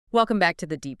Welcome back to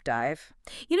the deep dive.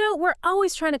 We're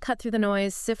always trying to cut through the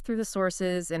noise, sift through the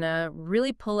sources, and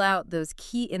really pull out those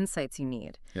key insights you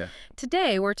need. Yeah.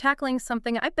 Today, we're tackling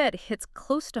something I bet hits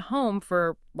close to home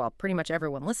for, well, pretty much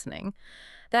everyone listening.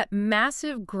 That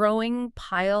massive growing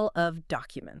pile of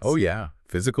documents. Oh, yeah.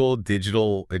 Physical,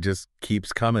 digital, it just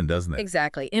keeps coming, doesn't it?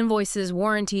 Exactly. Invoices,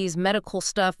 warranties, medical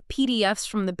stuff, PDFs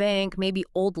from the bank, maybe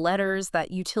old letters,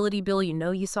 that utility bill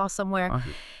you saw somewhere.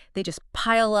 They just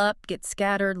pile up, get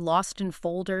scattered, lost in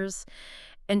folders.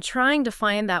 And trying to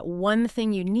find that one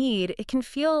thing you need, it can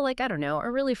feel like, I don't know, a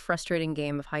really frustrating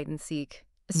game of hide and seek,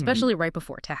 especially right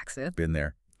before taxes. Been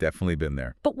there. Definitely been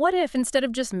there. But what if, instead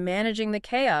of just managing the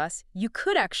chaos, you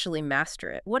could actually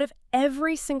master it? What if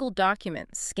every single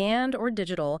document, scanned or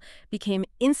digital, became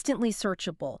instantly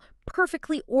searchable,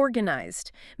 perfectly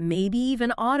organized, maybe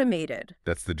even automated?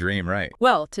 That's the dream, right?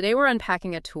 Well, today we're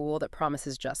unpacking a tool that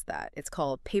promises just that. It's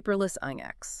called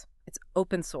Paperless-ngx. It's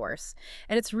open source,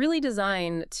 and it's really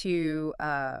designed to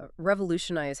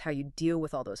revolutionize how you deal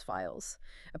with all those files,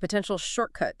 a potential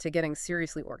shortcut to getting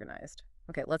seriously organized.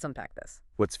 Okay, let's unpack this.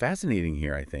 What's fascinating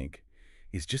here, I think,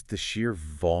 is just the sheer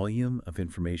volume of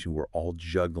information we're all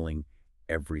juggling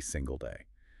every single day.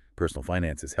 Personal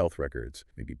finances, health records,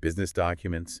 maybe business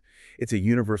documents. It's a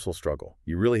universal struggle.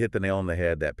 You really hit the nail on the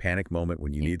head, that panic moment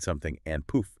when you need something and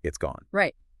poof, it's gone.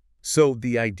 Right. So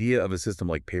the idea of a system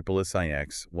like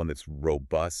Paperless-ngx, one that's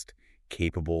robust,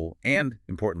 capable, and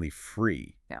importantly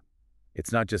free. Yeah.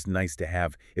 It's not just nice to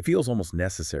have, it feels almost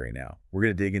necessary now. We're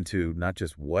going to dig into not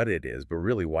just what it is, but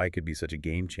really why it could be such a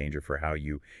game changer for how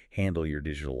you handle your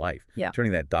digital life. Yeah.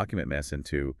 Turning that document mess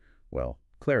into, well,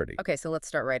 clarity. Okay, so let's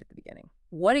start right at the beginning.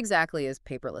 What exactly is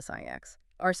Paperless-ngx?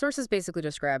 Our sources basically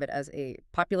describe it as a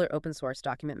popular open source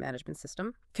document management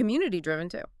system, community-driven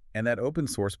too. And that open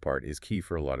source part is key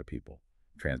for a lot of people.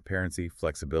 Transparency,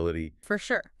 flexibility. For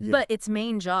sure. Yeah. But its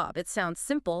main job, it sounds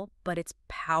simple, but it's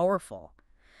powerful.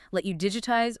 Let you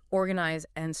digitize, organize,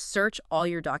 and search all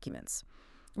your documents.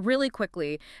 Really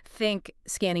quickly, think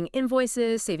scanning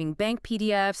invoices, saving bank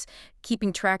PDFs,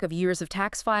 keeping track of years of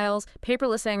tax files.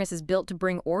 Paperless-ngx is built to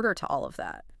bring order to all of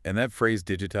that. And that phrase,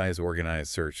 digitize, organize,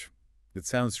 search, it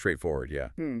sounds straightforward, yeah.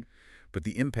 But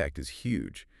the impact is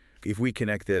huge. If we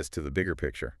connect this to the bigger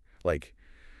picture, like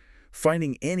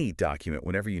finding any document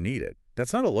whenever you need it,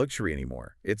 that's not a luxury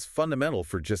anymore. It's fundamental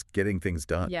for just getting things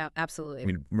done. Yeah, absolutely. I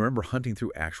mean, remember hunting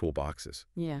through actual boxes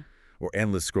Yeah. or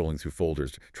endless scrolling through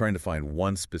folders, trying to find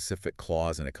one specific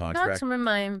clause in a contract? Not to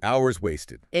remind. Hours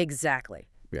wasted. Exactly.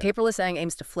 Yeah. Paperless-ngx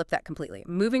aims to flip that completely,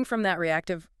 moving from that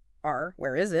reactive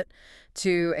where is it,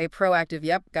 to a proactive,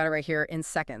 yep, got it right here, in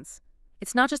seconds.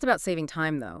 It's not just about saving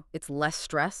time, though. It's less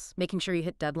stress, making sure you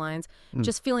hit deadlines,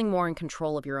 just feeling more in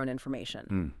control of your own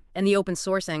information. And the open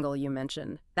source angle you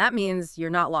mentioned, that means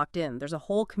you're not locked in. There's a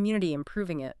whole community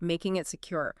improving it, making it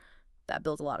secure. That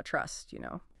builds a lot of trust,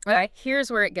 All right,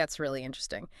 here's where it gets really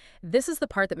interesting. This is the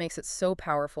part that makes it so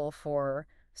powerful for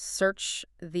search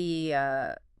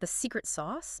the secret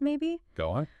sauce, maybe?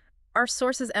 Go on. Our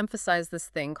sources emphasize this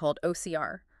thing called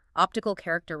OCR. Optical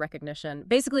character recognition.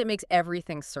 Basically, it makes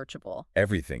everything searchable.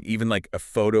 Everything, even like a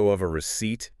photo of a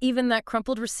receipt. Even that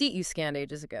crumpled receipt you scanned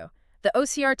ages ago. The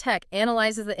OCR tech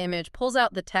analyzes the image, pulls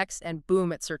out the text, and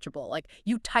boom, it's searchable. Like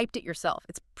you typed it yourself.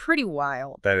 It's pretty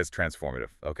wild. That is transformative.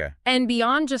 Okay. And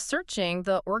beyond just searching,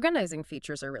 the organizing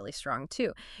features are really strong,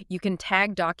 too. You can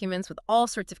tag documents with all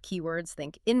sorts of keywords.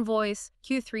 Think invoice,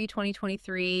 Q3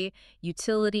 2023,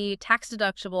 utility, tax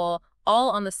deductible, all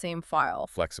on the same file.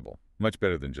 Flexible. Much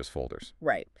better than just folders.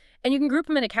 Right. And you can group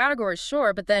them into categories,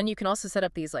 sure, but then you can also set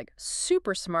up these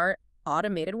super smart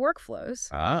automated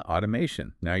workflows.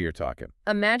 Automation. Now you're talking.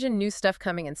 Imagine new stuff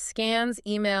coming in scans,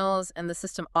 emails, and the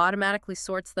system automatically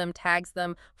sorts them, tags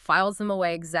them, files them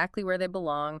away exactly where they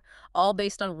belong, all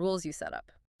based on rules you set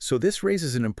up. So this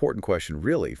raises an important question,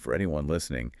 really, for anyone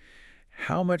listening.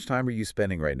 How much time are you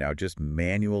spending right now just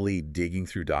manually digging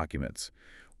through documents?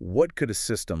 What could a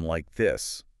system like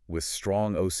this, with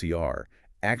strong OCR,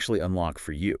 actually unlock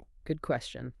for you? Good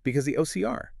question. Because the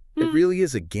OCR, it really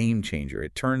is a game changer.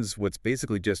 It turns what's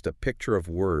basically just a picture of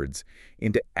words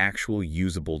into actual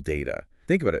usable data.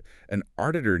 Think about it. An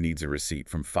auditor needs a receipt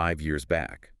from 5 years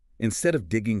back instead of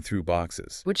digging through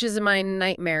boxes. Which is my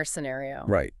nightmare scenario.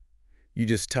 Right. You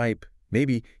just type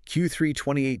maybe Q3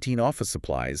 2018 office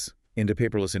supplies into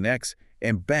Paperless-ngx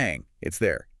and bang, it's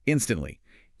there instantly.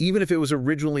 Even if it was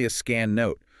originally a scanned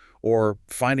note, or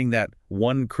finding that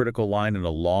one critical line in a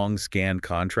long scanned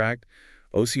contract,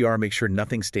 OCR makes sure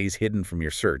nothing stays hidden from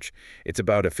your search. It's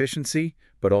about efficiency,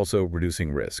 but also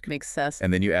reducing risk. Makes sense.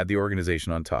 And then you add the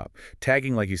organization on top.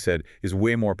 Tagging, like you said, is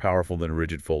way more powerful than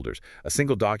rigid folders. A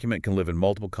single document can live in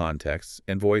multiple contexts,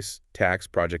 invoice, tax,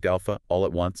 project alpha, all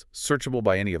at once, searchable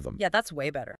by any of them. Yeah, that's way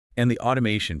better. And the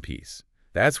automation piece.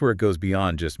 That's where it goes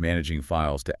beyond just managing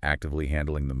files to actively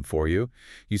handling them for you.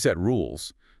 You set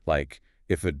rules, like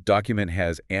if a document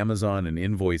has Amazon and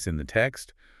invoice in the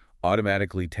text,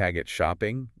 automatically tag it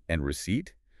shopping and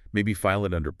receipt, maybe file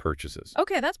it under purchases.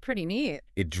 Okay, that's pretty neat.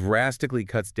 It drastically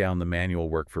cuts down the manual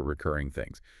work for recurring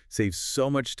things, saves so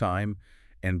much time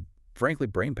and, frankly,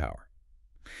 brain power.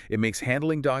 It makes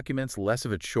handling documents less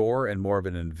of a chore and more of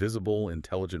an invisible,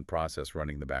 intelligent process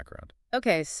running in the background.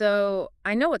 Okay, so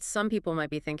I know what some people might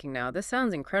be thinking now. This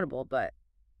sounds incredible, but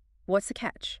what's the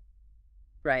catch?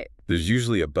 Right. There's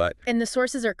usually a but. And the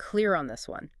sources are clear on this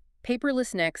one.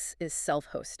 Paperless-ngx is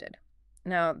self-hosted.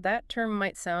 Now, that term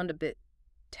might sound a bit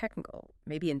technical,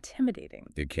 maybe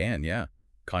intimidating. It can, yeah.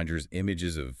 Conjures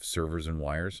images of servers and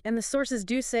wires. And the sources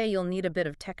do say you'll need a bit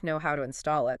of tech know-how to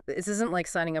install it. This isn't like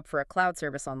signing up for a cloud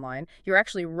service online. You're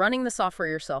actually running the software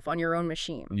yourself on your own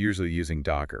machine. Usually using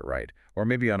Docker, right? Or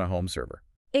maybe on a home server.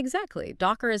 Exactly.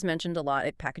 Docker is mentioned a lot.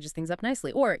 It packages things up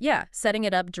nicely. Or, yeah, setting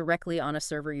it up directly on a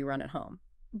server you run at home.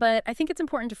 But I think it's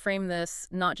important to frame this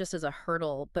not just as a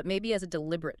hurdle, but maybe as a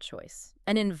deliberate choice.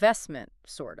 An investment,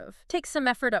 sort of. Takes some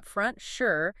effort up front,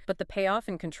 sure, but the payoff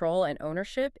in control and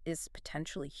ownership is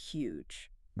potentially huge.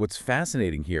 What's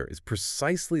fascinating here is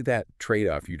precisely that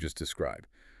trade-off you just described.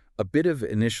 A bit of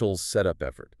initial setup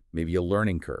effort, maybe a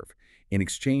learning curve, in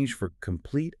exchange for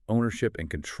complete ownership and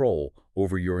control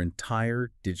over your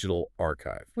entire digital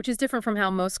archive. Which is different from how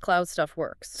most cloud stuff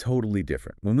works. Totally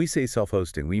different. When we say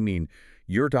self-hosting, we mean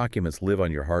your documents live on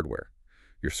your hardware,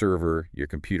 your server, your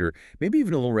computer, maybe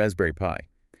even a little Raspberry Pi,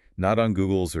 not on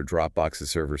Google's or Dropbox's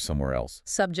servers somewhere else.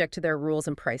 Subject to their rules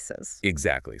and prices.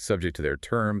 Exactly. Subject to their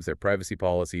terms, their privacy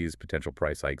policies, potential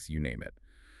price hikes, you name it.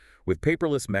 With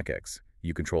Paperless-ngx,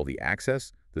 you control the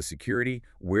access, the security,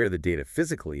 where the data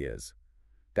physically is.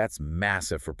 That's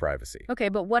massive for privacy. Okay,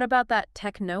 but what about that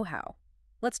tech know-how?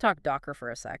 Let's talk Docker for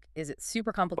a sec. Is it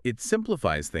super complicated? It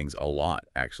simplifies things a lot,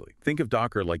 actually. Think of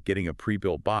Docker like getting a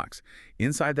pre-built box.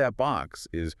 Inside that box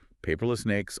is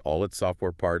Paperless-ngx, all its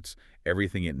software parts,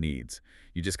 everything it needs.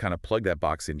 You just kind of plug that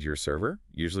box into your server,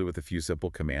 usually with a few simple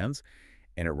commands,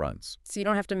 and it runs. So you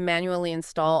don't have to manually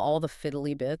install all the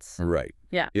fiddly bits? Right.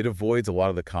 Yeah. It avoids a lot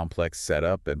of the complex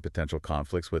setup and potential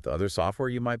conflicts with other software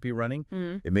you might be running.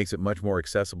 It makes it much more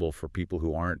accessible for people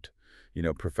who aren't,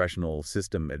 professional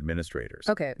system administrators.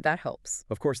 Okay, that helps.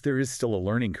 Of course, there is still a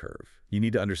learning curve. You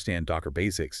need to understand Docker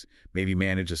basics, maybe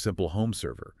manage a simple home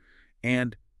server.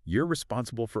 And you're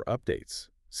responsible for updates,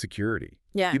 security.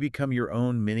 Yeah. You become your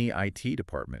own mini IT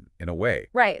department, in a way.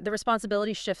 Right, the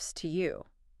responsibility shifts to you.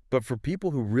 But for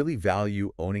people who really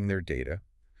value owning their data,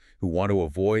 who want to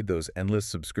avoid those endless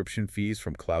subscription fees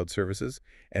from cloud services,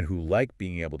 and who like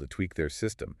being able to tweak their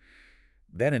system,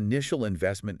 that initial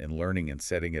investment in learning and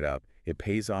setting it up, it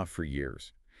pays off for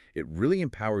years. It really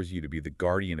empowers you to be the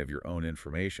guardian of your own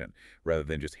information rather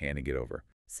than just handing it over.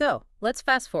 So let's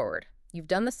fast forward. You've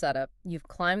done the setup. You've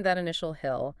climbed that initial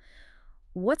hill.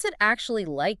 What's it actually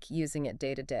like using it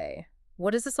day to day?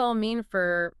 What does this all mean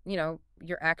for,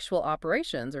 your actual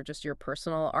operations or just your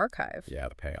personal archive? Yeah,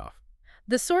 the payoff.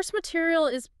 The source material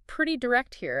is pretty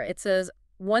direct here. It says,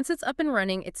 once it's up and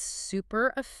running, it's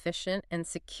super efficient and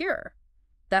secure.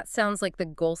 That sounds like the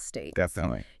goal state.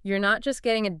 Definitely. You're not just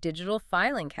getting a digital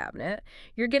filing cabinet.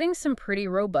 You're getting some pretty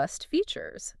robust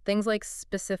features. Things like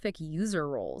specific user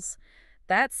roles.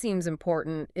 That seems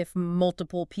important if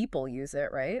multiple people use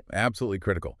it, right? Absolutely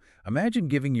critical. Imagine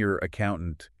giving your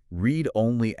accountant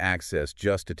read-only access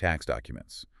just to tax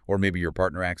documents, or maybe your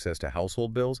partner access to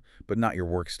household bills, but not your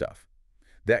work stuff.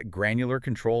 That granular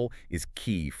control is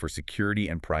key for security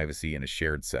and privacy in a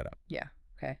shared setup. Yeah,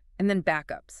 okay. And then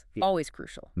backups, always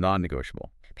crucial.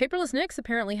 Non-negotiable. Paperless-ngx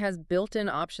apparently has built-in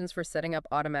options for setting up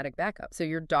automatic backup, so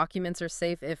your documents are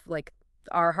safe if,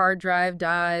 our hard drive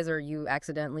dies or you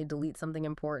accidentally delete something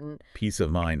important. Peace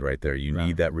of mind right there. You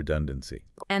need that redundancy.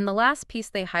 And the last piece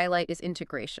they highlight is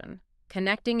integration.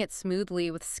 Connecting it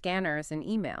smoothly with scanners and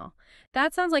email.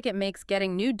 That sounds like it makes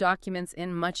getting new documents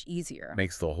in much easier.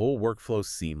 Makes the whole workflow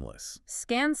seamless.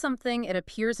 Scan something, it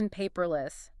appears in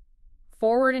Paperless.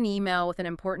 Forward an email with an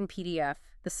important PDF.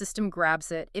 The system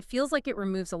grabs it. It feels like it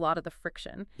removes a lot of the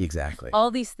friction. Exactly.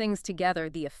 All these things together,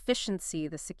 the efficiency,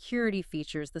 the security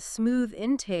features, the smooth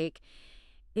intake,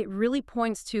 it really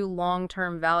points to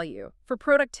long-term value. For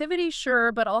productivity,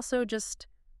 sure, but also just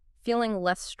feeling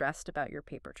less stressed about your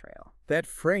paper trail. That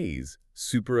phrase,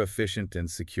 super efficient and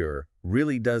secure,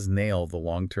 really does nail the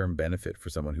long-term benefit for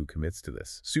someone who commits to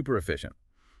this. Super efficient.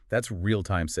 That's real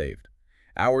time saved.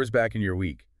 Hours back in your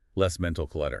week, less mental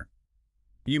clutter.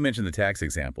 You mentioned the tax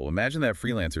example. Imagine that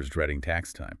freelancer's dreading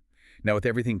tax time. Now with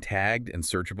everything tagged and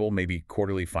searchable, maybe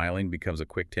quarterly filing becomes a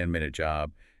quick 10-minute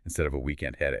job instead of a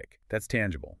weekend headache. That's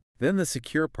tangible. Then the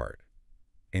secure part.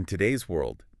 In today's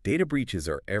world, data breaches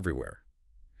are everywhere.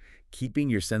 Keeping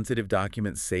your sensitive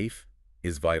documents safe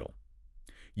is vital.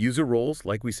 User roles,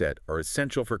 like we said, are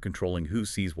essential for controlling who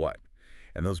sees what.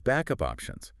 And those backup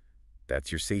options,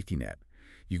 that's your safety net.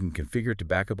 You can configure it to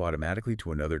backup automatically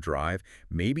to another drive,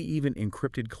 maybe even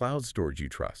encrypted cloud storage you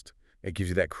trust. It gives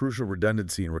you that crucial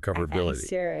redundancy and recoverability.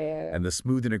 Sure. And the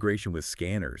smooth integration with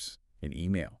scanners and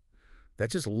email.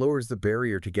 That just lowers the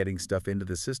barrier to getting stuff into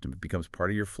the system. It becomes part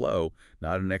of your flow,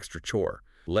 not an extra chore.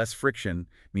 Less friction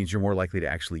means you're more likely to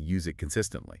actually use it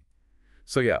consistently.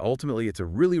 So yeah, ultimately, it's a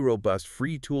really robust,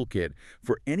 free toolkit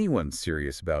for anyone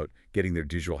serious about getting their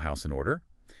digital house in order.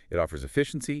 It offers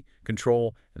efficiency,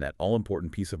 control, and that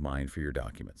all-important peace of mind for your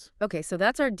documents. Okay, so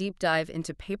that's our deep dive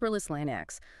into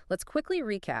Paperless-ngx. Let's quickly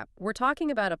recap. We're talking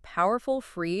about a powerful,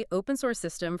 free, open-source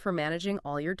system for managing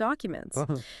all your documents.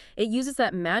 It uses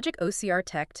that magic OCR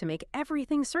tech to make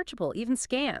everything searchable, even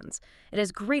scans. It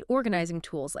has great organizing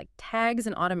tools like tags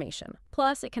and automation.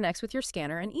 Plus, it connects with your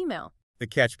scanner and email. The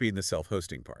catch being the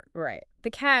self-hosting part. Right.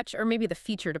 The catch, or maybe the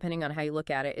feature, depending on how you look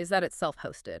at it, is that it's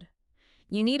self-hosted.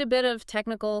 You need a bit of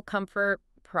technical comfort,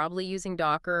 probably using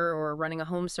Docker or running a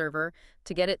home server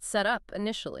to get it set up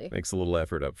initially. Makes a little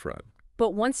effort up front. But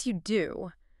once you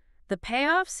do, the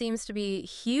payoff seems to be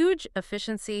huge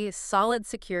efficiency, solid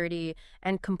security,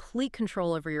 and complete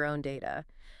control over your own data.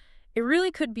 It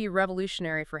really could be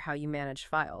revolutionary for how you manage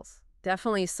files.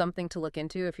 Definitely something to look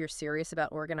into if you're serious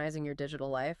about organizing your digital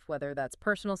life, whether that's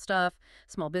personal stuff,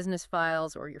 small business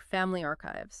files, or your family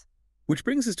archives. Which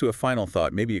brings us to a final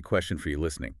thought, maybe a question for you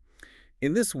listening.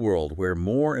 In this world where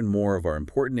more and more of our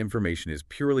important information is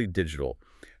purely digital,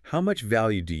 how much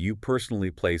value do you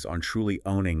personally place on truly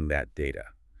owning that data?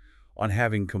 On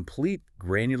having complete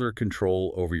granular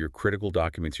control over your critical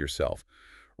documents yourself,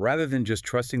 rather than just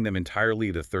trusting them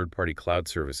entirely to third-party cloud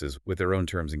services with their own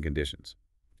terms and conditions?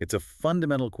 It's a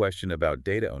fundamental question about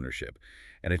data ownership,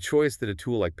 and a choice that a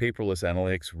tool like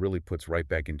Paperless-ngx really puts right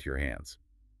back into your hands.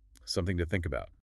 Something to think about.